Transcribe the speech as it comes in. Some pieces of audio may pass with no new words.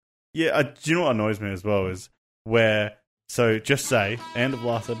Yeah, do you know what annoys me as well is where, so just say, end of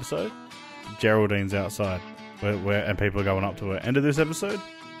last episode, Geraldine's outside, and people are going up to her. End of this episode,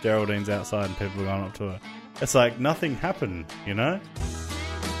 Geraldine's outside and people are going up to her. It's like nothing happened, you know?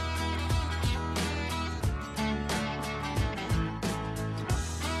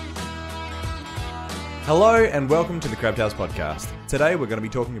 Hello and welcome to the Crab Tales Podcast. Today we're going to be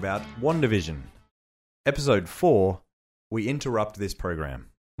talking about WandaVision. Episode 4, we interrupt this program.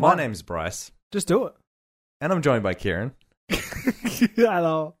 My name's Bryce. Just do it. And I'm joined by Kieran.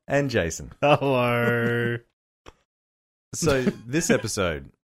 Hello. And Jason. Hello. So this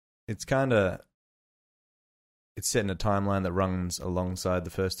episode, it's set in a timeline that runs alongside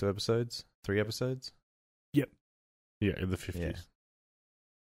the first 3 episodes. Yeah, in the 50s. Yeah.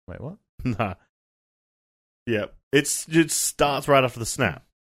 Wait, what? Nah. Yeah, it starts right after the snap.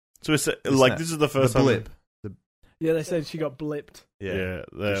 So it's like, this is the first the blip. Yeah, they said she got blipped. Yeah.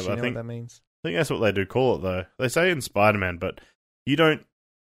 I Does she know think what that means? I think that's what they do call it, though. They say in Spider-Man, but you don't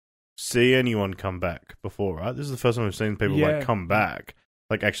see anyone come back before, right? This is the first time we've seen people like come back,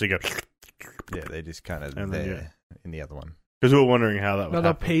 like actually go. Yeah, they just kind of And there in the other one. Because we were wondering how that would No, they're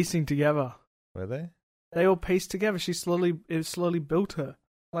happen. piecing together. Were they? They all pieced together. It slowly built her,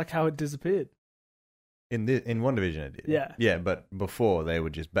 like how it disappeared. In WandaVision it did. Yeah. Yeah, but before they were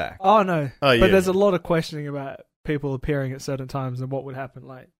just back. Oh no, Oh, yeah. but there's a lot of questioning about people appearing at certain times and what would happen.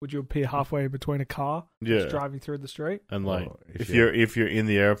 Like, would you appear halfway between a car, Yeah, just driving through the street? and like Or if you're in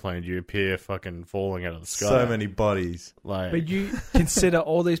the airplane, you appear fucking falling out of the sky. So many bodies. Like, But you consider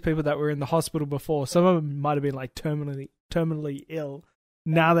all these people that were in the hospital before. Some of them might have been like terminally ill.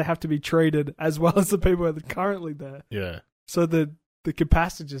 Now they have to be treated as well as the people that are currently there. yeah, So the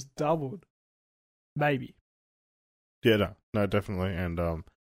capacity just doubled. Maybe. yeah, no, definitely, and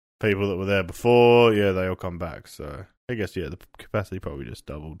people that were there before, yeah, they all come back. So I guess the capacity probably just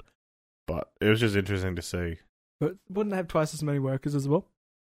doubled. But it was just interesting to see. But wouldn't they have twice as many workers as well?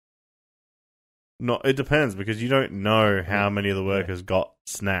 No, it depends because you don't know how many of the workers got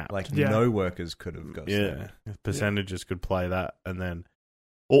snapped. Like, Yeah. no workers could have got yeah, snapped. percentages could play that, and then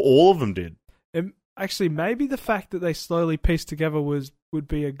all of them did. Actually, maybe the fact that they slowly pieced together would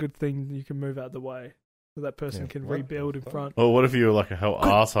be a good thing. You can move out the way so that person Yeah, can what rebuild the in fuck? front. Well, what if you were like a hell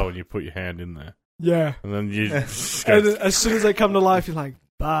asshole and you put your hand in there, Yeah. and then you And just as soon as they come to life, you're like,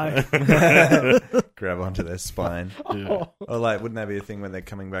 bye. Grab onto their spine. Yeah. Or like, wouldn't that be a thing when they're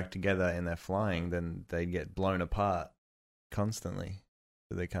coming back together and they're flying, then they get blown apart constantly,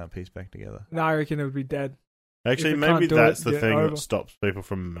 so they can't piece back together. No, I reckon it would be dead. Actually, If it maybe can't do that's it, the get thing over. that stops people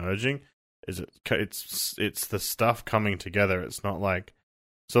from merging. Is it's the stuff coming together. It's not like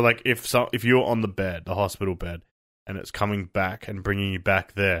like if you're on the hospital bed, and it's coming back and bringing you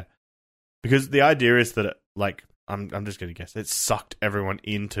back there, because the idea is that I'm just gonna guess it sucked everyone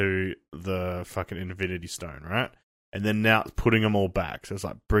into the fucking Infinity Stone, right? And then now it's putting them all back. So it's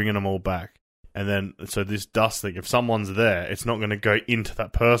like bringing them all back. And then, so this dust thing, if someone's there, it's not going to go into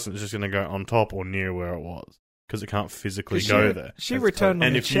that person. It's just going to go on top or near where it was. Because it can't physically go there. She That's returned totally- on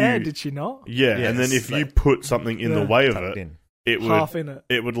And the if chair, you- did she not? Yeah, Yeah, and then it's if you like- put something in the Yeah. way of Tucked it, in. it would Half in it.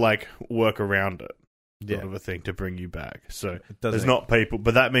 it would like work around it, sort Yeah. of a thing to bring you back. So It there's doesn't- not people,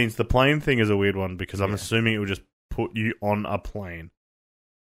 but that means the plane thing is a weird one because I'm Yeah. assuming it would just put you on a plane,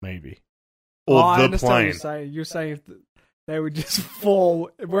 maybe, Oh, or I the understand what plane. you're saying. You're saying if they would just fall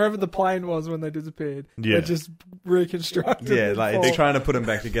wherever the plane was when they disappeared. Yeah. They just reconstructed. Yeah, and like fall. it's trying to put them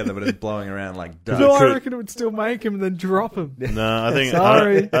back together, but it's blowing around like dust. No, I could- reckon it would still make him and then drop him. No, I think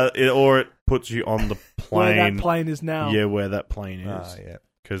Sorry. or it puts you on the Where plane. that plane is now. Yeah, where that plane is. Ah, yeah.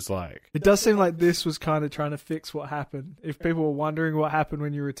 Because like, It does seem like this was kind of trying to fix what happened. If people were wondering what happened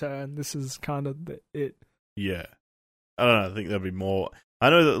when you return, this is kind of it. yeah, I don't know. I think there'll be more. I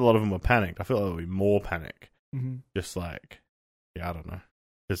know that a lot of them were panicked. I feel like there'll be more panic. Mm-hmm. Just like, yeah, I don't know.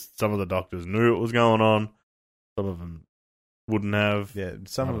 Just some of the doctors knew what was going on. Some of them wouldn't have. Yeah,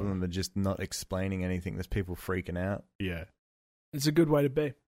 some of them are just not explaining anything. There's people freaking out. Yeah. It's a good way to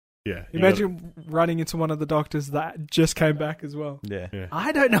be. Yeah. you Imagine running into one of the doctors that just came back as well. Yeah. gotta-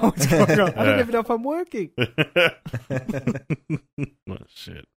 I don't know what's going on. I don't Yeah. even know if I'm working. Oh,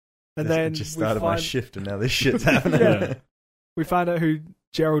 shit. And then just we started my find- shift, and now this shit's happening. Yeah. We find out who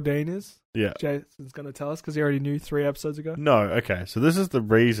Geraldine is. Yeah. Jason's going to tell us because he already knew 3 episodes ago. No, okay. So this is the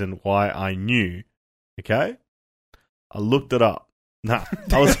reason why I knew. Okay? I looked it up. Nah,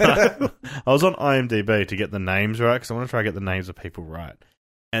 I was on IMDb to get the names right because I want to try to get the names of people right.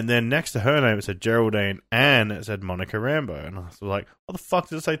 And then next to her name it said Geraldine and it said Monica Rambeau. And I was like, what the fuck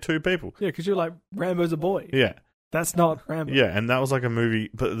did it say 2 people? Yeah, because you're like, Rambo's a boy. Yeah. That's not Rambo. Yeah, and that was like a movie,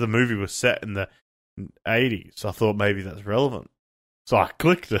 but the movie was set in the 80s, so I thought maybe that's relevant. So I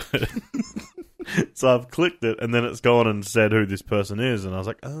clicked it. So I've clicked it, and then it's gone and said who this person is, and I was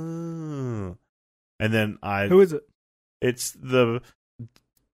like, oh. And then Who is it? It's the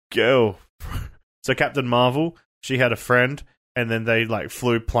girl. So Captain Marvel, she had a friend, and then they like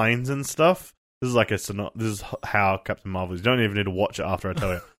flew planes and stuff. This is like this is how Captain Marvel is. You don't even need to watch it after I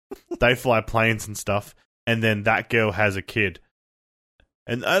tell you. They fly planes and stuff, and then that girl has a kid.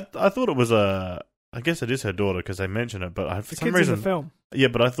 And I thought it was I guess it is her daughter because they mention it, but for some reason, in the film. yeah.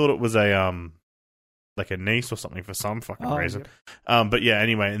 But I thought it was like a niece or something for some fucking reason. Yeah. But yeah.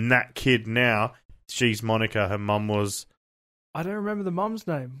 Anyway, and that kid now, she's Monica. Her mum was. I don't remember the mum's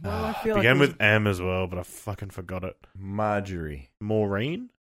name. Why do I feel began like with M as well, but I fucking forgot it. Marjorie. Maureen.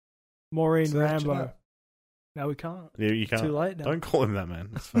 Maureen Search it Rambo. up. No, we can't. Yeah, you can't. Too late now. Don't call him that, man.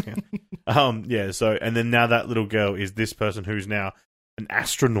 That's fucking. Yeah. So, and then now that little girl is this person who's now an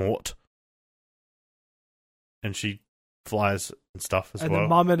astronaut, and she flies and stuff as and well. the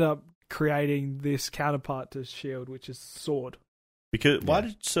mum ended up creating this counterpart to S.H.I.E.L.D., which is Sword. Because why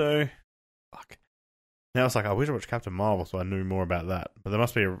did so? Fuck. Now it's like I wish I watched Captain Marvel so I knew more about that. But there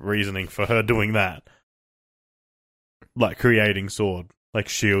must be a reasoning for her doing that, like creating Sword. Like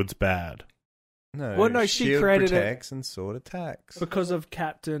S.H.I.E.L.D's bad. No, Well, no, she Shield created it- protects and Sword attacks. Because of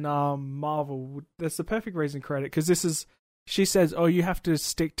Captain Marvel. That's the perfect reason to create it. Because this is... She says, oh, you have to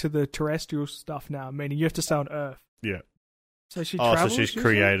stick to the terrestrial stuff now, meaning you have to stay on Earth. Yeah. So she Oh, so travels, she's usually?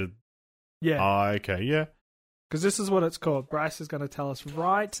 created. Yeah. Oh, okay. Yeah. Because this is what it's called. Bryce is going to tell us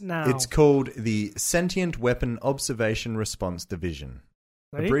right now. It's called the Sentient Weapon Observation Response Division,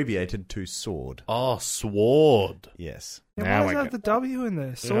 Ready? abbreviated to SWORD. Oh, Sword. Yes. Yeah, Now why I does it have get- the W in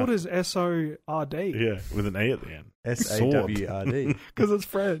there? Sword is S-O-R-D. Yeah, with an A at the end. SAWRD. Because it's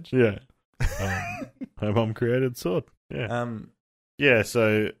French. Yeah. Her mum created Sword. Yeah. Yeah,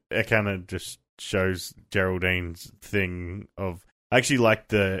 so it kind of just shows Geraldine's thing of... I actually like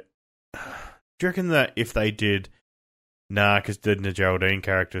the... Do you reckon that if they did... Nah, because the Geraldine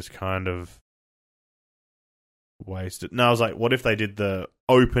character's kind of... wasted. No, I was like, what if they did the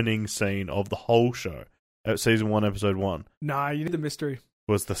opening scene of the whole show? At season 1, episode 1, Nah, you need the mystery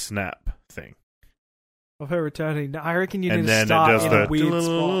was the snap thing. of her returning. I reckon you need And to then it start does in the... a weird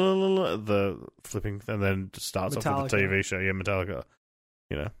spot. The flipping... And then just starts off with the Metallica. TV show. Yeah, Metallica.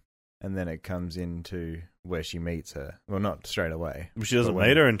 You know? And then it comes into where she meets her. Well, not straight away. But she doesn't But when-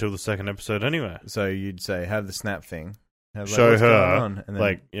 meet her until the second episode anyway. So you'd say, have the snap thing. Have, like, Show what's her, going on? And then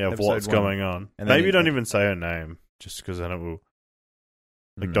like, yeah, of episode what's 1. going on. And then Maybe it- don't even say her name, just because then it will...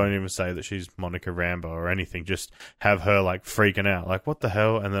 Like, Mm. don't even say that she's Monica Rambo or anything. Just have her, like, freaking out. Like, what the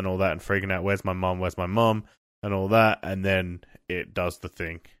hell? And then all that and freaking out. Where's my mom? And all that. And then it does the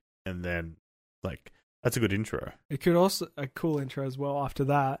thing. And then, like, that's a good intro. It could also... A cool intro as well after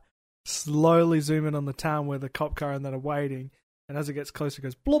that. Slowly zoom in on the town where the cop car and that are waiting. And as it gets closer, it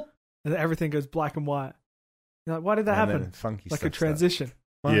goes bloop. And then everything goes black and white. You're like, why did that And happen? then funky Like a stuff starts. transition.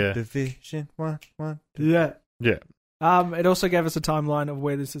 One Yeah. division, one. Yeah. Yeah. It also gave us a timeline of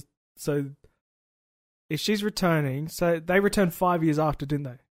where this is. So, if she's returning, so they returned 5 years after, didn't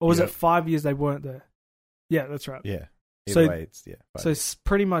they? Or was Yep. it 5 years they weren't there? Yeah, that's right. Yeah. So- Either way, it's, yeah. So it's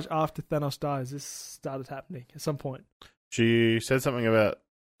pretty much after Thanos dies, this started happening at some point. She said something about...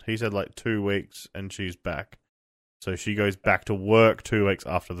 He said, like, 2 weeks and she's back. So she goes back to work 2 weeks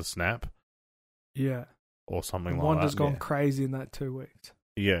after the snap. Yeah. Or something And like Wanda's that. gone yeah. crazy in that 2 weeks.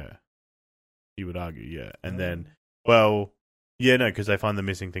 Yeah. You would argue, yeah. And then... Well... Yeah, no, because they find the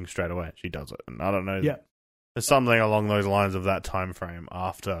missing thing straight away. She does it. And I don't know. Yeah. There's something along those lines of that time frame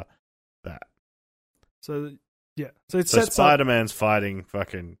after that. So, yeah. So it So sets up Spider-Man's fighting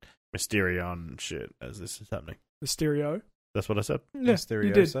fucking Mysterio and shit as this is happening. Mysterio. That's what I said. Yeah, you did.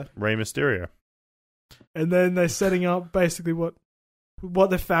 Mysteriosa. Rey Mysterio. And then they're setting up basically what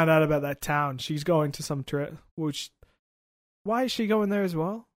they found out about that town. She's going to some which... Why is she going there as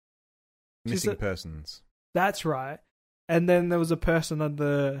well? Missing a- persons. That's right. And then there was a person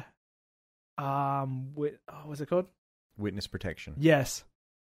under, what's it called? Witness protection. Yes.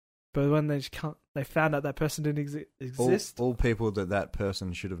 But when they found out that person didn't exist. All people that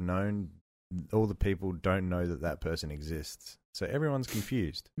person should have known, all the people don't know that person exists. So everyone's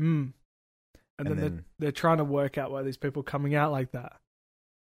confused. And then, then- they're trying to work out why these people are coming out like that.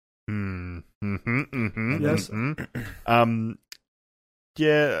 Yes.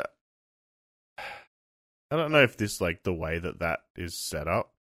 Yeah. I don't know if this, like, the way that is set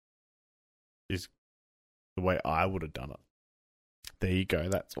up is the way I would have done it. There you go.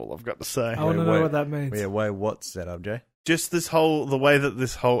 That's all I've got to say. I want to know wait. what that means. Yeah, why what's set up, Jay? Just the way that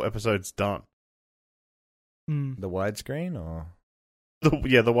this whole episode's done. Mm. The widescreen or The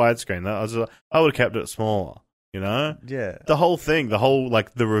widescreen. I would have kept it smaller. You know, Yeah. the whole thing,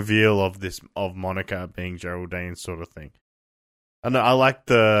 the reveal of Monica being Geraldine sort of thing. And I like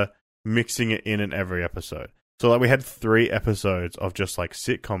the mixing it in every episode. So like we had 3 episodes of just like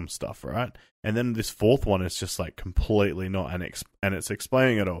sitcom stuff, right? And then this 4th one is just like completely not, and it's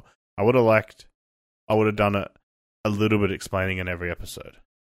explaining it all. I would have done it a little bit explaining in every episode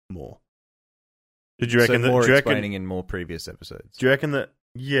more. Did you reckon more that? explaining in more previous episodes? Do you reckon that?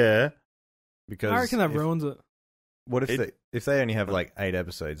 Yeah, Because I reckon that ruins it. What if they only have like 8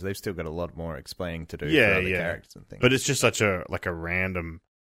 episodes? They've still got a lot more explaining to do for other characters and things. but it's just such a random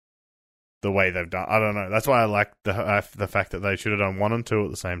the way they've done. I don't know. That's why I like the fact that they should have done 1 and 2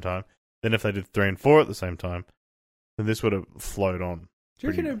 at the same time. Then if they did 3 and 4 at the same time, then this would have flowed on. Do you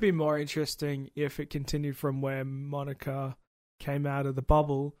reckon it would be more interesting if it continued from where Monica came out of the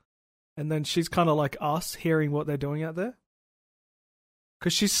bubble, and then she's kind of like us, hearing what they're doing out there?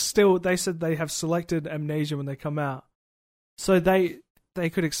 Because they said they have selected amnesia when they come out. So they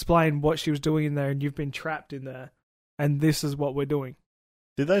could explain what she was doing in there, and you've been trapped in there, and this is what we're doing.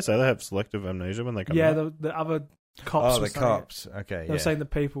 Did they say they have selective amnesia when they come out? Yeah, the other cops were the saying cops. it. Okay, They were saying the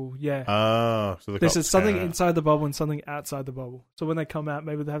people, yeah. Oh, so This is something inside the bubble and something outside the bubble. So when they come out,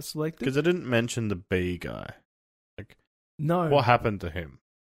 maybe they have selected? Because they didn't mention the B guy. No. What happened to him?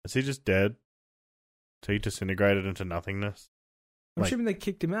 Is he just dead? So he disintegrated into nothingness? I'm like- assuming they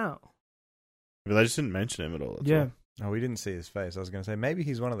kicked him out. But they just didn't mention him at all. That's Yeah. all. Oh, we didn't see his face. I was going to say maybe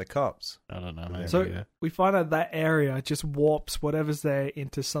he's one of the cops. I don't know. Maybe, So yeah. we find out that area just warps whatever's there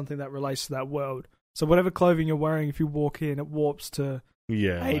into something that relates to that world. So whatever clothing you're wearing, if you walk in, it warps to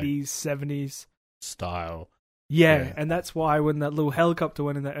Yeah. 80s, 70s. Style. Yeah, and that's why when that little helicopter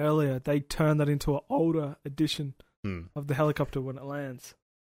went in there earlier, they turned that into an older edition of the helicopter when it lands.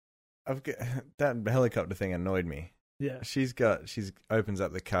 That helicopter thing annoyed me. Yeah. She opens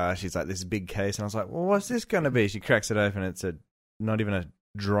up the car. She's like, this big case. And I was like, well, what's this going to be? She cracks it open. It's not even a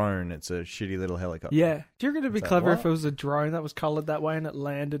drone. It's a shitty little helicopter. Yeah. Do you reckon it'd be It's like, clever what? if it was a drone that was coloured that way and it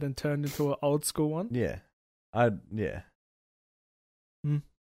landed and turned into an old school one? Yeah. Yeah. Hmm.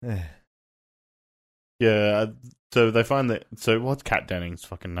 Eh. Yeah. So they find that. So what's Kat Dennings'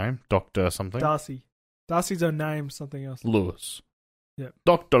 fucking name? Doctor something? Darcy. Darcy's her name, something else. Lewis. Yeah.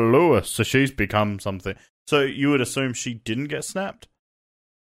 Dr. Lewis. So she's become something. So you would assume she didn't get snapped?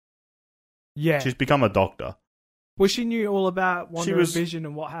 Yeah. She's become a doctor. Well, she knew all about Wanda was- and Vision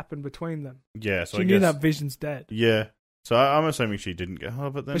and what happened between them. Yeah. So She I knew guess, that Vision's dead. Yeah. So I'm assuming she didn't get her,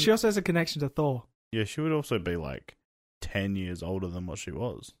 but then But she also has a connection to Thor. yeah, she would also be like 10 years older than what she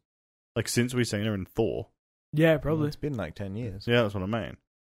was. Like since we seen her in Thor. Yeah, Well, probably. it's been like 10 years. Yeah, that's what I mean.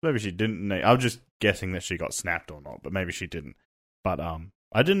 Maybe she didn't. I'm just guessing that she got snapped or not, but maybe she didn't. But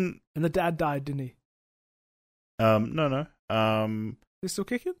I didn't. And the dad died, didn't he? No. He's still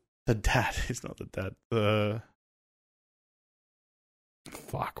kicking? The dad is not the dad.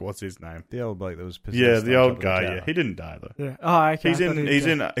 Fuck, what's his name? The old bloke that was possessed. Yeah, the on old top of guy. tower. Yeah, he didn't die though. Yeah. Oh, okay. He's I thought in. he He's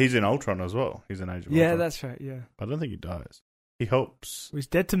died. in. He's in Ultron as well. He's in Age of Yeah, Ultron. that's right, yeah. I don't think he dies. He helps. Well, he's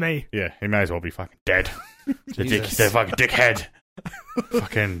dead to me. Yeah, he may as well be fucking dead. Jesus. The fucking dickhead.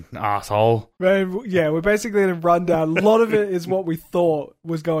 Fucking asshole. Man, yeah, we're basically in a rundown. A lot of it is what we thought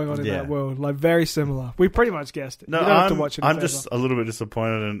was going on in Yeah. that world. Like, very similar. We pretty much guessed it. No, you don't have to watch it. I'm just a little bit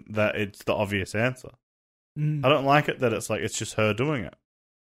disappointed in that it's the obvious answer. I don't like it that it's like it's just her doing it.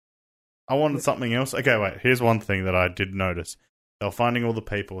 I wanted something else. Okay, wait. Here's one thing that I did notice. They were finding all the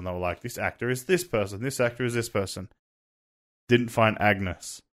people, and they were like, "This actor is this person. This actor is this person." Didn't find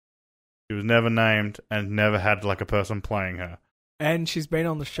Agnes. She was never named and never had like a person playing her. And she's been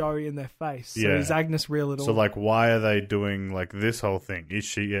on the show in their face. So Yeah. is Agnes real at all? So like, why are they doing like this whole thing? Is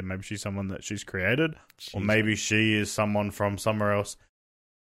she? Yeah, maybe she's someone that she's created, or maybe she is someone from somewhere else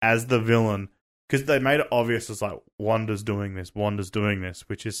as the villain. Because they made it obvious as like Wanda's doing this,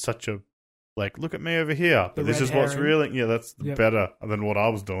 which is such a like, look at me over here. The This red is what's herring. really that's Yep. better than what I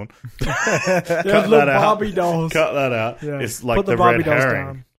was doing. Yeah, Cut little that out. Barbie dolls. Cut that out. Yeah. It's like Put the the Barbie red dolls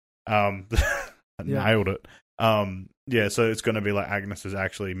herring. down. I Yeah. nailed it. Yeah, so it's going to be like Agnes is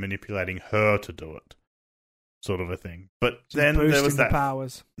actually manipulating her to do it, sort of a thing. But She's then there boosting was the that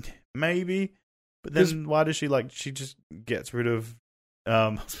powers. maybe. But then why does she like? She just gets rid of. I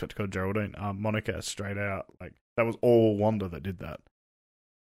was about to call Geraldine. Monica straight out. Like that was all Wanda that did that.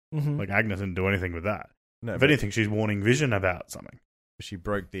 Mm-hmm. Like Agnes didn't do anything with that. No, If but anything, she's warning Vision about something. she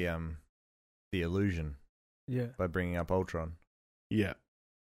broke the illusion Yeah. by bringing up Ultron. Yeah.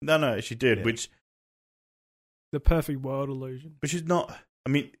 No, she did. Yeah. Which The perfect world illusion. is not. I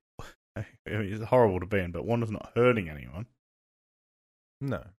mean, it's horrible to be in, but Wanda's not hurting anyone.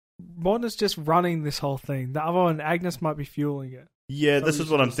 No. Wanda's just running this whole thing. The other one, Agnes, might be fueling it. Yeah, So this you is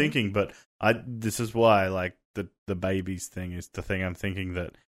what should I'm just think- thinking, but this is why like the babies thing is the thing I'm thinking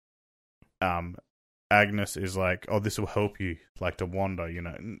that Agnes is like, oh, this will help you, like to Wanda, you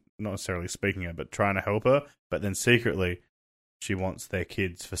know, not necessarily speaking it, but trying to help her, but then secretly she wants their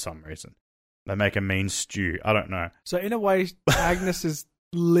kids for some reason. They make a mean stew. I don't know. So in a way, Agnes is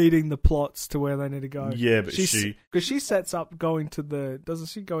leading the plots to where they need to go. Yeah, but because she sets up going to the. Doesn't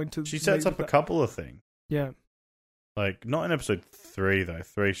she go into? she sets up a couple of things. Yeah. Like not in episode 3 though.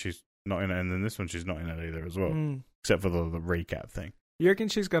 3 she's not in it, and then this one she's not in it either as well, Mm. except for the recap thing. You reckon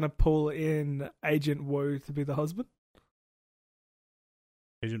she's going to pull in Agent Wu to be the husband?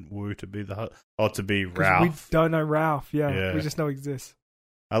 Agent Wu to be to be 'Cause Ralph. we don't know Ralph. Yeah. We just know he exists.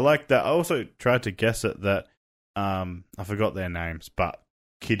 I like that. I also tried to guess it that I forgot their names, but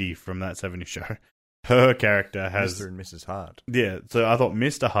Kitty from That 70s Show, her character has Mr. and Mrs. Hart. yeah. So I thought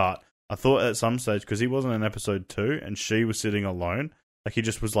Mr. Hart. I thought at some stage because he wasn't in episode 2 and she was sitting alone, like he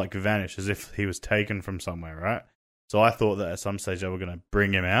just was like vanished as if he was taken from somewhere, right? So I thought that at some stage they were going to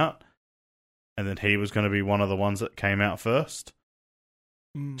bring him out, and then he was going to be one of the ones that came out first,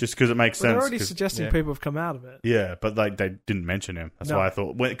 Mm. just because it makes But they're sense. already 'cause- suggesting yeah. people have come out of it. Yeah, but like they didn't mention him. That's No. why I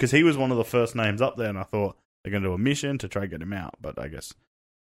thought because he was one of the first names up there, and I thought they're going to do a mission to try and get him out. But I guess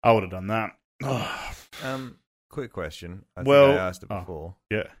I would have done that. Quick question. I Well- think I asked it oh. before.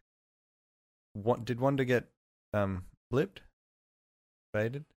 Yeah, What did Wanda get blipped?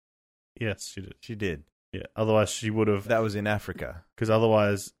 Faded? yes, she did. She did. Yeah, otherwise she would have. That was in Africa. Because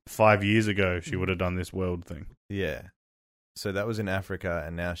otherwise, 5 years ago she would have done this world thing. Yeah. So that was in Africa,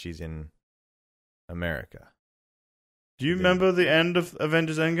 and now she's in America. Do you Yeah. remember the end of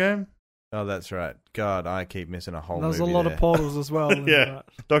Avengers Endgame? Oh, that's right. God, I keep missing a whole There's a movie lot there. of portals as well. in Yeah.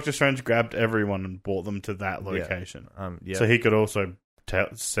 that. Doctor Strange grabbed everyone and brought them to that Yeah. location, Yeah. so he could also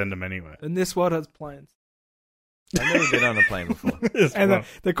send them anywhere. And this world has planes. I've never been on a plane before. It's And fun.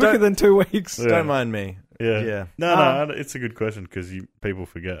 they're quicker than 2 weeks. Yeah. Don't mind me. Yeah. Yeah. No, it's a good question because people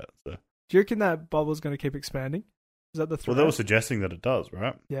forget. So. Do you reckon that bubble's going to keep expanding? Is that the threat? Well, they were suggesting that it does,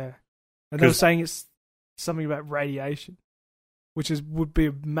 right? Yeah. And they were 'Cause- saying it's something about radiation, which would be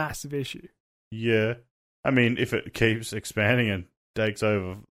a massive issue. Yeah. I mean, if it keeps expanding and takes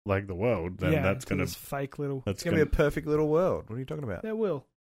over like the world, then yeah, that's to gonna this fake little. that's It's going to be a perfect little world. What are you talking about? There will,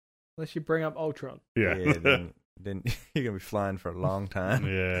 unless you bring up Ultron. yeah. Then you're going to be flying for a long time.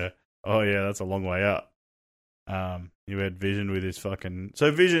 Yeah. Oh yeah, that's a long way up. You had Vision with his fucking.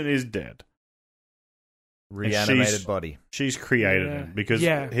 So Vision is dead. Reanimated she's- body. She's created Yeah. him because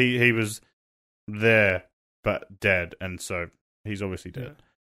Yeah. he was there but dead, and so he's obviously dead. Yeah.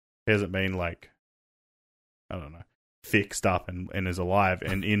 He hasn't been like, I don't know, fixed up and is alive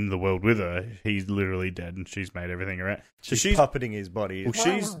and in the world with her. He's literally dead, and she's made everything around. So She's puppeting his body. well,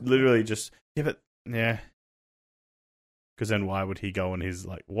 she's literally just yeah. Because then why would he go on his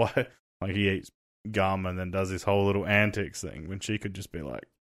like what? Like he eats gum and then does this whole little antics thing when she could just be like,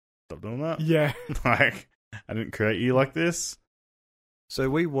 stop doing that. Yeah. Like I didn't create you like this. So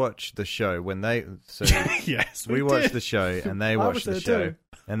we watch the show when they. So Yes, we watch did. the show and they I watch was the there show, too.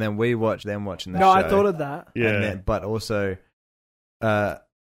 and then we watch them watching the No, show. I thought of that. Yeah, And then, but also,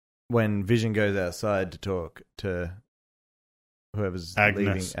 when Vision goes outside to talk to whoever's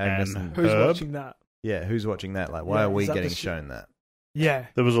Agnes leaving, Agnes and Who's Herb? watching that? yeah, who's watching that? Like, why Yeah, are we is that the getting sh- shown that? Yeah.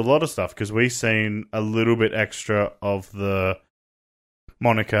 there was a lot of stuff because we seen a little bit extra of the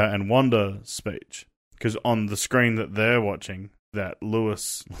Monica and Wanda speech because on the screen that they're watching, that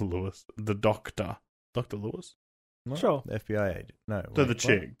Lewis, the Dr. Lewis, What? Sure. The FBI agent. No, so wait, the what?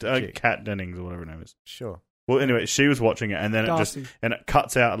 chick, Chick. Kat Dennings or whatever her name is. Sure. Well, anyway, she was watching it, and then Darcy. it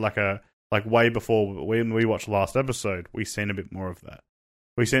cuts out like way before when we watched last episode. We seen a bit more of that.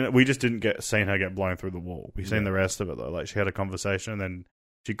 We seen it. We just didn't seen her get blown through the wall. We seen Yeah. the rest of it though. Like she had a conversation, and then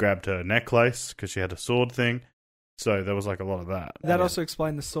she grabbed her necklace because she had a sword thing. So there was like a lot of that. That Yeah. also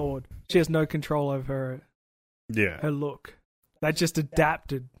explained the sword. She has no control over Yeah, her look. That just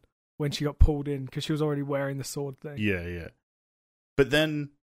adapted when she got pulled in because she was already wearing the sword thing. yeah. But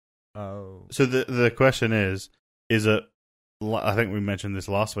then, Oh. so the question is it? I think we mentioned this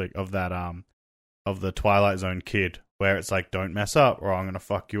last week of that of the Twilight Zone kid where it's like, don't mess up or I'm gonna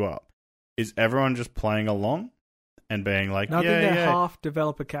fuck you up. Is everyone just playing along and being like, No, I yeah, think they yeah, half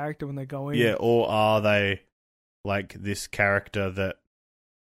develop a character when they go in. yeah, or are they like this character that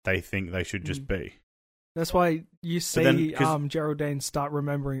they think they should just be? That's why you see then, 'cause- Geraldine start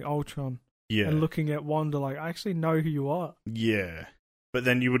remembering Ultron Yeah, and looking at Wanda like, I actually know who you are. yeah. But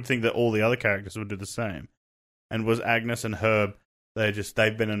then you would think that all the other characters would do the same. And was Agnes and Herb?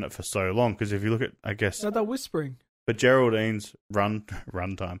 They've been in it for so long. Because if you look at, I guess, No, they're whispering. but Geraldine's run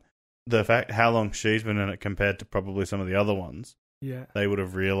time, the fact how long she's been in it compared to probably some of the other ones, Yeah. they would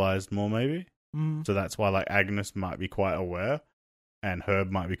have realized more maybe. Mm. So that's why like Agnes might be quite aware and Herb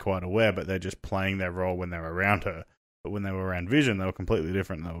might be quite aware, but they're just playing their role when they're around her. But when they were around Vision, they were completely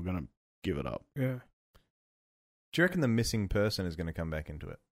different. They were going to give it up. Yeah. Do you reckon the missing person is going to come back into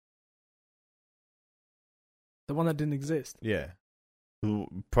it? The one that didn't exist. Yeah.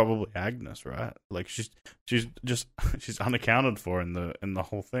 Probably Agnes, right? Like she's unaccounted for in the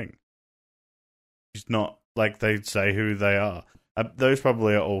whole thing. She's not like they say who they are. Those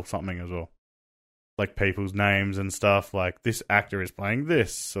probably are all something as well, like people's names and stuff. Like this actor is playing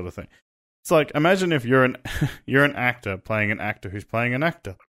this sort of thing. It's like imagine if you're an actor playing an actor who's playing an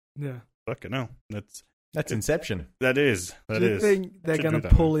actor. Yeah. Fucking hell, That's Inception. that is. Do you think they're Should going do to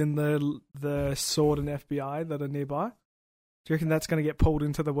that, pull in the Sword and FBI that are nearby? Do you reckon that's going to get pulled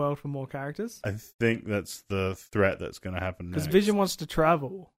into the world for more characters? I think that's the threat that's going to happen Because next. Vision wants to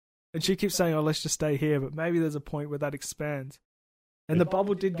travel. And she keeps saying, oh, let's just stay here. But maybe there's a point where that expands. And the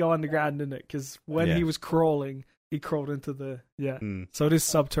bubble did go underground, didn't it? Because when Yeah. he was crawling, he crawled into the... Yeah. Mm. So it is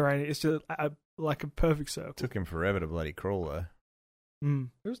subterranean. It's just like a perfect circle. Took him forever to bloody crawl, though.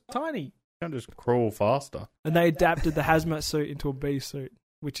 It was tiny. You can't just crawl faster. And they adapted the hazmat suit into a bee suit,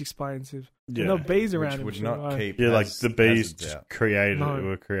 which explains his... Yeah, No bees around Which him. would so not I- keep... yeah, like the bees hazards just out. created. No.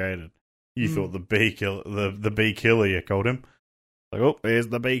 Were created. You Mm. thought the bee killer. You called him. Like, oh, there's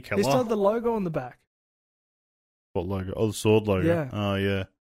the bee killer. They still had the logo on the back. What logo? Oh, the sword logo. Yeah. Oh, yeah.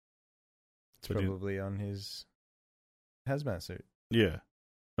 It's But probably on his hazmat suit. Yeah.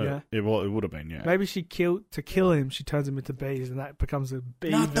 Yeah. It would have been, yeah. Maybe to kill him, she turns him into bees, and that becomes a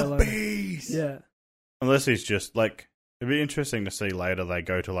bee villain. bees! Yeah. Unless he's just, like, it'd be interesting to see later they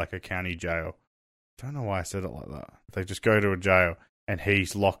go to, like, a county jail. I don't know why I said it like that. They just go to a jail, and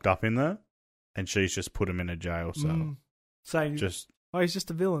he's locked up in there, and she's just put him in a jail cell. Saying, Just, he's just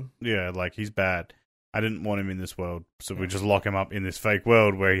a villain. yeah, like, he's bad. I didn't want him in this world, so we just lock him up in this fake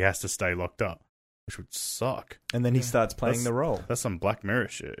world where he has to stay locked up, which would suck. And then he Yeah. starts playing That's- the role. That's some Black Mirror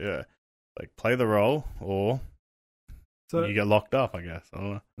shit, yeah. Like, play the role, or So you get locked up, I guess. I don't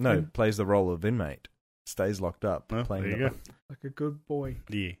know. No, And- plays the role of inmate. Stays locked up. Oh, playing there the you go. like a good boy.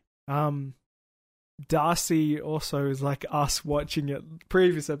 Yeah. Darcy also is like us watching it.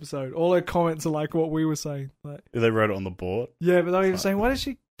 Previous episode, all her comments are like what we were saying. Like, They wrote it on the board. yeah, but they were saying, why does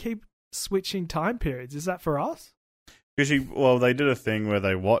she keep switching time periods? Is that for us? Because they did a thing where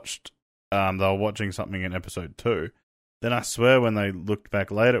they watched, they were watching something in episode 2. Then I swear when they looked back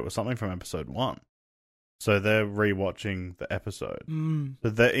later, it was something from episode 1. So they're rewatching the episode.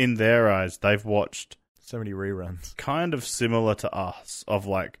 So in their eyes, they've watched So many reruns. kind of similar to us of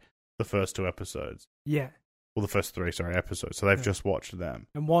like the first 2 episodes. Yeah. Well, the first 3, episodes. So they've Yeah. just watched them.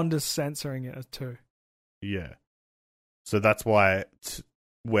 And Wanda's censoring it too. Yeah. So that's why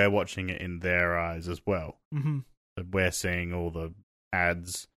we're watching it in their eyes as well. Mm-hmm. So we're seeing all the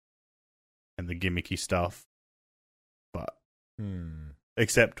ads and the gimmicky stuff. But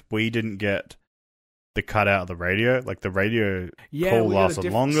except we didn't get the cut out of the radio. Like the radio Yeah, call we got a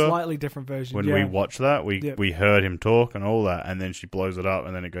lasted longer. slightly different version. When yeah. we watched that, Yep. we heard him talk and all that, and then she blows it up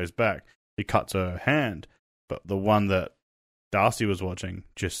and then it goes back. He cuts her hand. But the one that Darcy was watching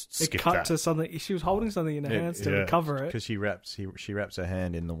just it skipped cut that. to something. She was holding something in her hands to yeah. recover it. Because she wraps her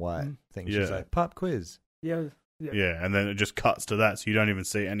hand in the white thing. She's Yeah. like, pop quiz. Yeah. Yeah, and then it just cuts to that, so you don't even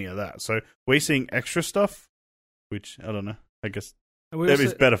see any of that. So we're seeing extra stuff, which, I don't know, I guess And we maybe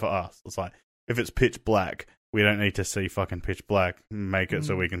also, it's better for us. It's like, if it's pitch black, we don't need to see fucking pitch black, make it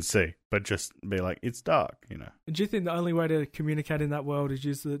so we can see. But just be like, it's dark, you know. do you think the only way to communicate in that world is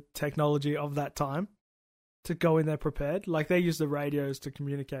use the technology of that time to go in there prepared? Like they use the radios to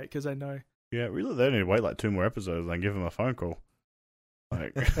communicate because they know. Yeah, really, they need to wait like 2 more episodes and then give them a phone call.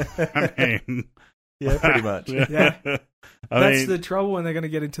 Like, I mean... Yeah, pretty much. Yeah. I That's mean, the trouble when they're going to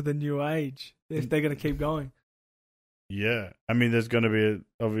get into the new age if they're going to keep going. yeah. I mean, there's going to be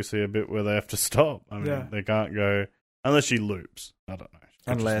obviously a bit where they have to stop. I mean, Yeah. they can't go... Unless she loops. I don't know. She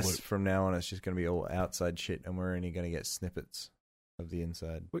could just Unless loop. from now on it's just going to be all outside shit and we're only going to get snippets of the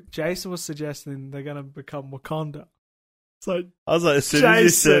inside. But Jason was suggesting they're going to become Wakanda. It's like, I was like, as soon as you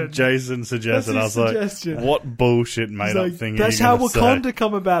said Jason. Jason suggested, I That's was his like, suggestion. what bullshit he's made up like, thing that's are how you gonna Wakanda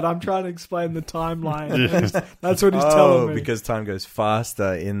come about. I'm trying to explain the timeline. Yeah. That's what he's telling me. Because time goes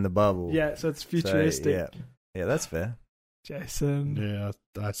faster in the bubble. Yeah, so it's So, futuristic. yeah, that's fair. Jason. say?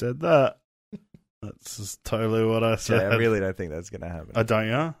 Yeah, I said that. That's just totally what I So said. I really don't think that's going to happen. I don't,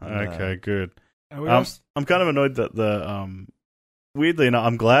 yeah? No. Okay, good. And we also, I'm kind of annoyed that weirdly enough,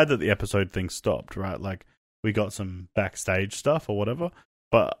 I'm glad that the episode thing stopped, right? Like, we got some backstage stuff or whatever,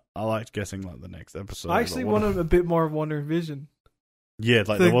 but I liked guessing, like, the next episode. I actually or whatever. wanted a bit more of Wonder and Vision. Yeah,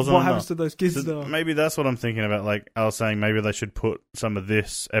 like there wasn't what enough. happens to those kids So though? maybe that's what I'm thinking about. Like I was saying, maybe they should put some of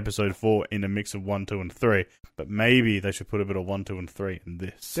this episode 4 in a mix of 1, 2, and 3. But maybe they should put a bit of 1, 2, and 3 in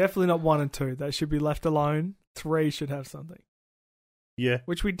this. Definitely not 1 and 2. They should be left alone. 3 should have something. Yeah.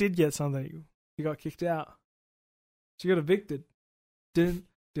 Which we did get something. You got kicked out. She got evicted. Dun,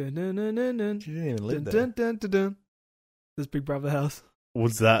 dun, dun, dun, dun, dun. She didn't even live Dun, there. dun, dun, dun, dun. This Big Brother house.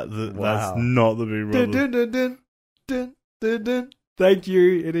 Was that the? Wow. That's not the Big Brother, Dun, dun, dun, dun, dun, dun. Thank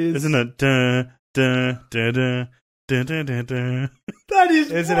you. It is. isn't it? Dun, dun, dun, dun, dun, dun, dun, dun. That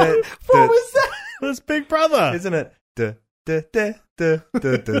is. Isn't what, it? What was that? That's Big Brother. Isn't it? Duh, duh, duh, duh,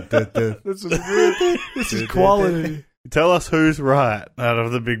 duh, duh, duh, duh. This is weird. This is quality. Tell us who's right out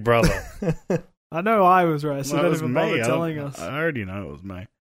of the Big Brother. I know I was right, so Well, it don't was even me. bother I telling don't- us. I already know it was me.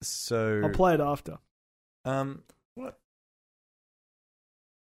 So, I'll play it after. what?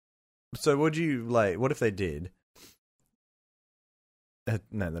 So, would you like? What if they did?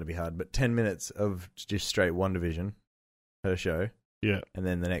 No, that'd be hard. But 10 minutes of just straight WandaVision, her show, Yeah. and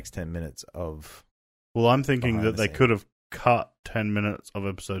then the next 10 minutes of Well, I'm thinking Behind that the they scenes. could have cut 10 minutes of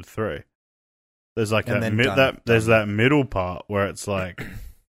episode 3. There's like And that, then done. there's that middle part where it's like,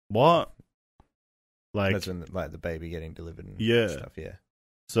 what? Like, that's when the baby getting delivered and Yeah. stuff. Yeah,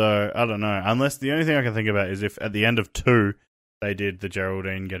 so I don't know. Unless the only thing I can think about is if at the end of 2 they did the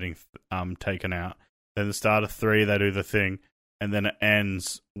Geraldine getting taken out, then the start of 3 they do the thing, and then it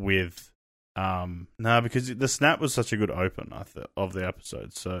ends with because the snap was such a good open of the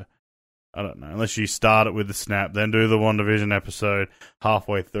episode. So I don't know. Unless you start it with the snap, then do the WandaVision episode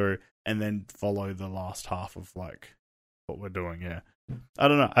halfway through, and then follow the last half of like what we're doing. Yeah, I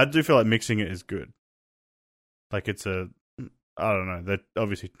don't know. I do feel like mixing it is good. Like I don't know. They're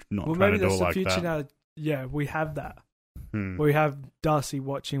obviously not Well, trying maybe to do that's it the like future that. now. Yeah, we have that. Hmm. We have Darcy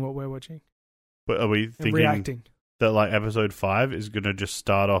watching what we're watching But are we and thinking reacting. that like episode 5 is going to just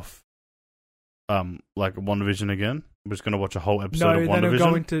start off like WandaVision again? We're just going to watch a whole episode No, of then it'll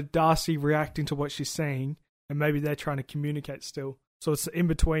WandaVision? go into Darcy reacting to what she's saying, and maybe they're trying to communicate still. So it's in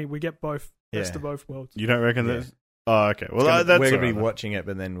between. We get best Yeah. of both worlds. You don't reckon Yeah. that? Oh, okay. Well, we're that's going to alright be then. watching it,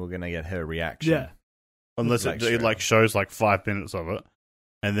 but then we're going to get her reaction. Yeah. Unless like it straight like up. shows like 5 minutes of it,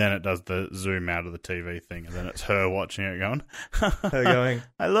 and then it does the zoom out of the TV thing, and then it's her watching it going, Her going,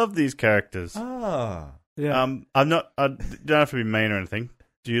 I love these characters. ah. Yeah. I'm not. I don't have to be mean or anything.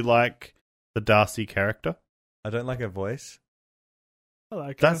 Do you like the Darcy character? I don't like her voice. I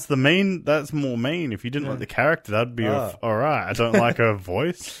like That's the mean. That's more mean. If you didn't Yeah. like the character, that'd be Oh. all right. I don't like her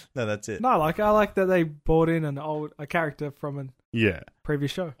voice. No, that's it. No, I like that they brought in a character from a Yeah,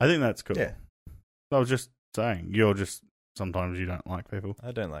 previous show. I think that's cool. Yeah, I was just saying, you're just sometimes you don't like people.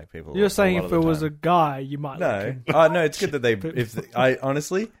 I don't like people. You're a saying lot if of it the was time. a guy, you might like No, him. no, it's good that they. I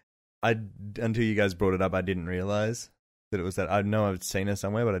honestly, until you guys brought it up, I didn't realize that it was that. I know I've seen her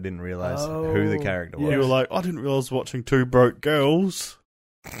somewhere, but I didn't realize who the Oh, character yeah. was. You were like, I didn't realize watching Two Broke Girls.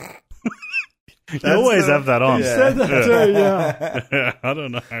 You That's always the- have that on. You said that too, yeah. Yeah, I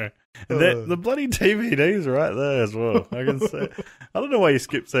don't know. And the bloody DVD's right there as well. I can say. I don't know why you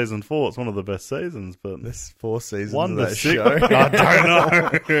skipped season 4. It's one of the best seasons, but There's 4 seasons 1 of to that 6. show.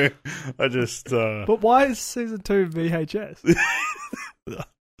 I don't know. I just. But why is season 2 VHS?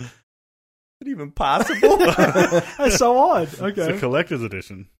 Is it even possible? That's so odd. It's a Okay. collector's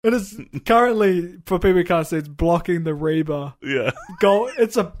edition. It is currently, for people who can't see, it's blocking the Reba Yeah. gold.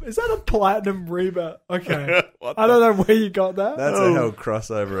 Is that a platinum Reba? Okay. What I don't know where you got that. That's Oh. a hell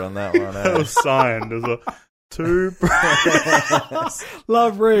crossover on that one. That was signed as a Two.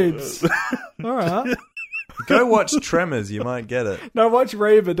 Love Reeves. All right. Go watch Tremors. You might get it. No, watch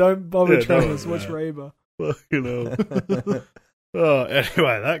Reba. Don't bother Yeah, Tremors. don't, Watch yeah. Reba. You know. Oh,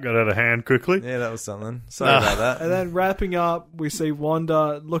 anyway, that got out of hand quickly. Yeah, that was something. Sorry about that. And then wrapping up, we see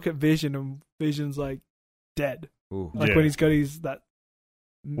Wanda look at Vision, and Vision's like dead. Ooh, Like Yeah. when he's got his that.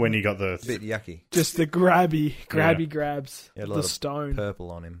 When he got the a bit yucky. Just the grabby grabs. He had a The lot of stone. purple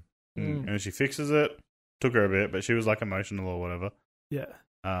on him. Mm. and she fixes it. Took her a bit, but she was like emotional or whatever. Yeah.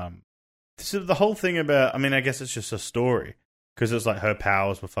 So the whole thing about, I mean, I guess it's just a story because it's like her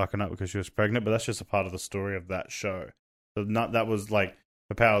powers were fucking up because she was pregnant, but that's just a part of the story of that show. So that was like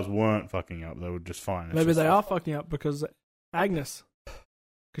her powers weren't fucking up; they were just fine. It's Maybe just they like- are fucking up because Agnes.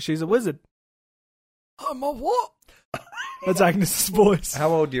 Because she's a wizard. I'm a what? That's Agnes' voice. How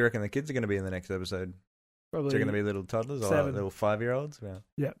old do you reckon the kids are going to be in the next episode? Probably They're going to be little toddlers or 7. little 5-year-olds?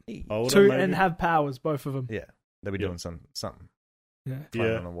 Yeah. Yeah. older, two maybe? and have powers, both of them. Yeah. They'll be Yeah. doing something. Yeah.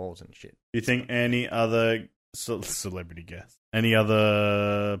 Climbing Yeah. on the walls and shit. Do you think any other celebrity guests? Any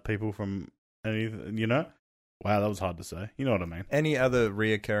other people from any? You know? Wow, that was hard to say. You know what I mean? Any other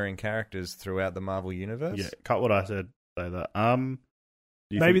reoccurring characters throughout the Marvel universe? Yeah. Cut what I said. Say that.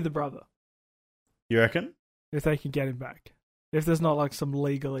 Maybe the brother, You reckon? if they can get him back. If there's not like some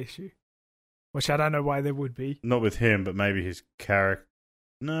legal issue, which I don't know why there would be. Not with him, but maybe his character.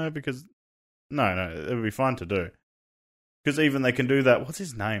 No, because no, it would be fine to do. Because even they can do that. What's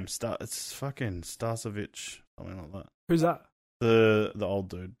his name? It's fucking Starcevich, something like that. Who's that? The old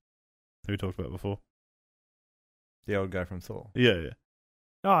dude who we talked about before. The old guy from Thor. Yeah.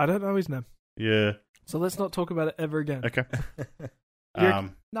 Oh, I don't know his name. Yeah. So let's not talk about it ever again. Okay. You're-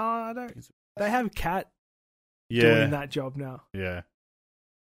 No, I don't. They have Cat Yeah. doing that job now. Yeah.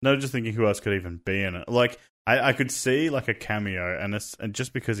 No, just thinking who else could even be in it. Like, I could see like a cameo, and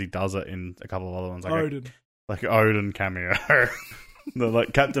just because he does it in a couple of other ones, like Odin. like Odin cameo,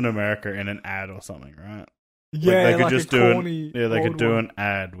 like Captain America in an ad or something, right? Yeah, they could like just a do corny they old could do one. an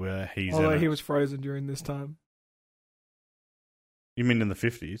ad where he's Although in he it. was frozen during this time. You mean in the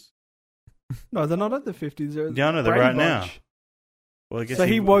 50s? No, they're not at the 50s. They're Yeah, I know, they're Brady right now. Bunch. Well, I guess So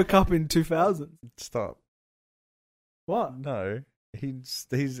he woke up in 2000. Stop. What? No, he's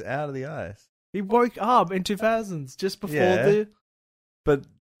out of the ice. He woke up in 2000s, just before Yeah. the... But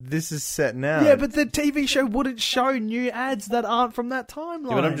this is set now. Yeah, but the TV show wouldn't show new ads that aren't from that timeline.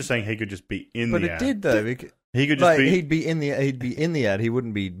 Yeah, but I'm just saying he could just be in But the it ad. did though. Because, He could just like be. he'd be in the ad. He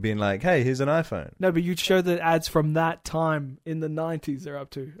wouldn't be being like, "Hey, here's an iPhone." No, but you'd show the ads from that time in the 90s they're up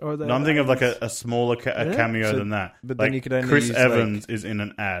to. Or the No, I'm thinking of like 80s. a smaller Yeah. cameo So- than that. but like, then you could only Chris use, Evans is in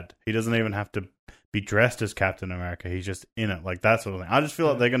an ad. He doesn't even have to be dressed as Captain America. He's just in it, like that sort of thing. I just feel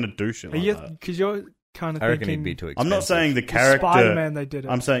like they're going to do shit like that. Because you're kind of I reckon thinking... he'd be too expensive. I'm not saying the with character. Spider-Man, they did it.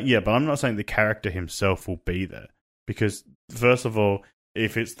 I'm saying but I'm not saying the character himself will be there because first of all,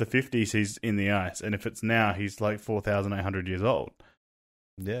 if it's the 50s, he's in the ice, and if it's now, he's like 4,800 years old.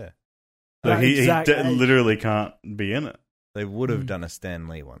 Yeah, So That he exact age. literally can't be in it. they would have Mm. done a Stan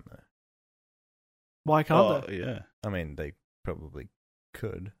Lee one though. Why can't they? Yeah. I mean, they probably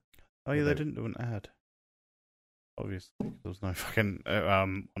could. Oh yeah, Well, they they- didn't do an ad. Obviously, there was no fucking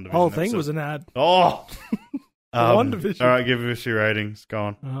WandaVision The whole thing episode. was an ad. Oh, WandaVision. All right, give us your ratings. Go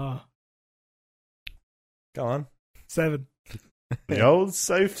on. Oh, Go on. 7. The old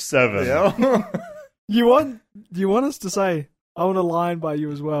safe 7. Yeah. You want us to say, I want a line by you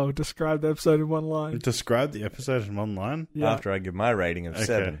as well. Describe the episode in one line. Describe the episode in one line. Yeah. After I give my rating of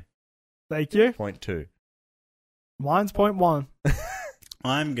Okay. Thank you. 7.2. Mine's 0.1.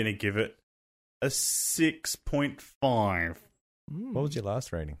 I'm gonna give it a 6.5. What was your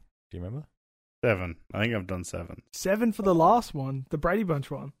last rating? Do you remember? 7. I think I've done 7. 7 for the last one, the Brady Bunch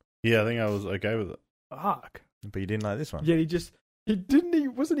one. Yeah, I think I was okay with it. Fuck. But you didn't like this one. Yeah,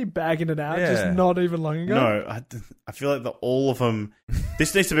 wasn't he bagging it out just Yeah. not even long ago? No, I feel like all of them.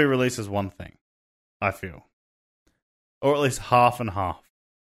 This needs to be released as one thing. I feel, or at least half and half.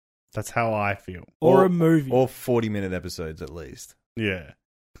 That's how I feel. Or a movie. Or 40-minute episodes at least. Yeah,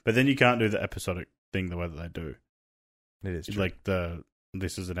 but then you can't do the episodic thing the way that they do. It is true. Like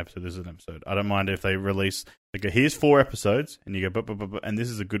this is an episode. This is an episode. I don't mind if they release like here's 4 episodes, and you go and this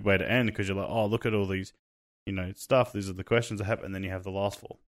is a good way to end because you're like, oh, look at all these, stuff. These are the questions that happen, and then you have the last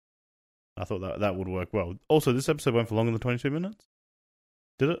 4. I thought that would work well. Also, this episode went for longer than 22 minutes.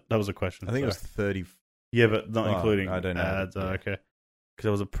 Did it? That was a question. I think it sorry. was 30 Yeah, but not Oh, including I don't know. ads. Yeah. Okay, because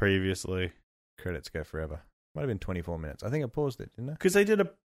there was a previously. credits go forever. Might have been 24 minutes. I think I paused it, didn't I? Because they did a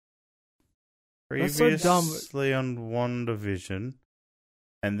That's so dumb. previously on WandaVision,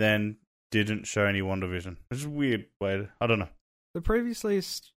 and then didn't show any WandaVision. Which is a weird way to, I don't know. The previously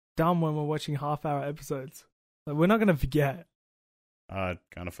is dumb when we're watching half-hour episodes. Like, we're not going to forget. I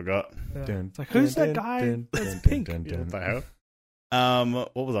kind of forgot. Yeah. Dun, It's like, who's dun, that dun, guy dun, that's dun, pink? dun, Yeah, dun, what the dun. hell?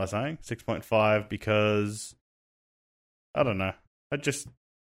 What was I saying? 6.5 because I don't know. I just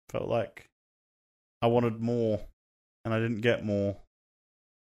felt like I wanted more, and I didn't get more.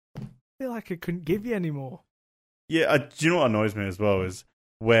 I feel like it couldn't give you any more. Yeah, do you know what annoys me as well is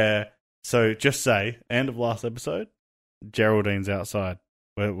where, so just say, end of last episode, Geraldine's outside,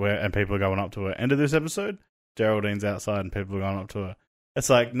 and people are going up to her. End of this episode, Geraldine's outside and people are going up to her. It's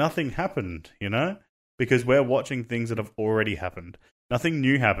like nothing happened, because we're watching things that have already happened. Nothing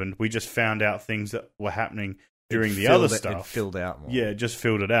new happened. We just found out things that were happening during the other It stuff. filled out more. Yeah, it just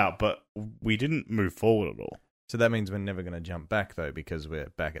filled it out, but we didn't move forward at all. So that means we're never going to jump back, though, because we're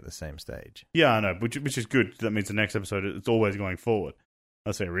back at the same stage. Yeah, I know, which is good. That means the next episode, it's always going forward.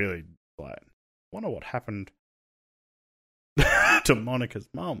 I say, really, wonder what happened to Monica's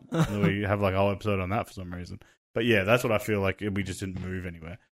mum. And we have like a whole episode on that for some reason. But yeah, that's what I feel like. We just didn't move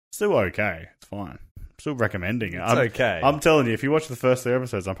anywhere. Still okay. It's fine. Still recommending it. It's okay. I'm telling you, if you watch the first 3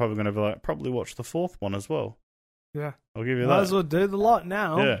 episodes, I'm probably going to be like, probably watch the 4th one as well. Yeah. I'll give you Might that. as well do the lot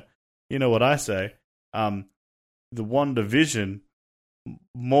now. Yeah. You know what I say? The WandaVision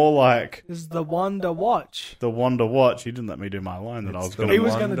More like This is the one to watch. the one to watch. He didn't let me do my line that I was It's going the He to.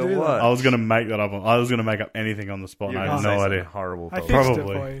 was one gonna to do that. watch. I was going to make that up. I was going to make up anything on the spot. You And were I have gonna no say idea. something horrible. I probably. fixed it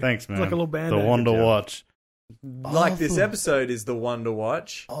Probably. for you. Thanks, man. It's like a little The band-aid. one to Good job. watch. Like this Awesome. episode is the one to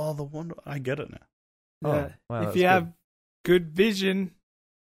watch. Oh, the one. I get it now. Oh, Yeah. wow, If that's you good. have good vision,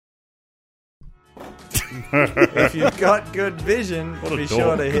 If you've got good vision, What a be dork.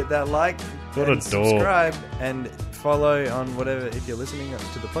 sure to hit that like What and a dork. subscribe and follow on whatever. If you're listening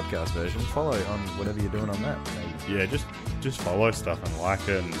to the podcast version, follow on whatever you're doing on that. Yeah, just follow stuff and like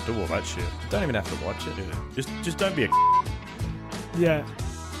it and do all that shit. Don't even have to watch it. Yeah. Just don't be a yeah.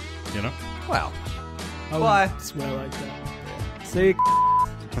 you know. Wow. I Bye. wouldn't swear like that. See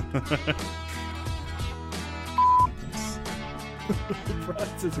you.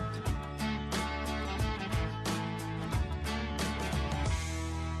 Bryce is a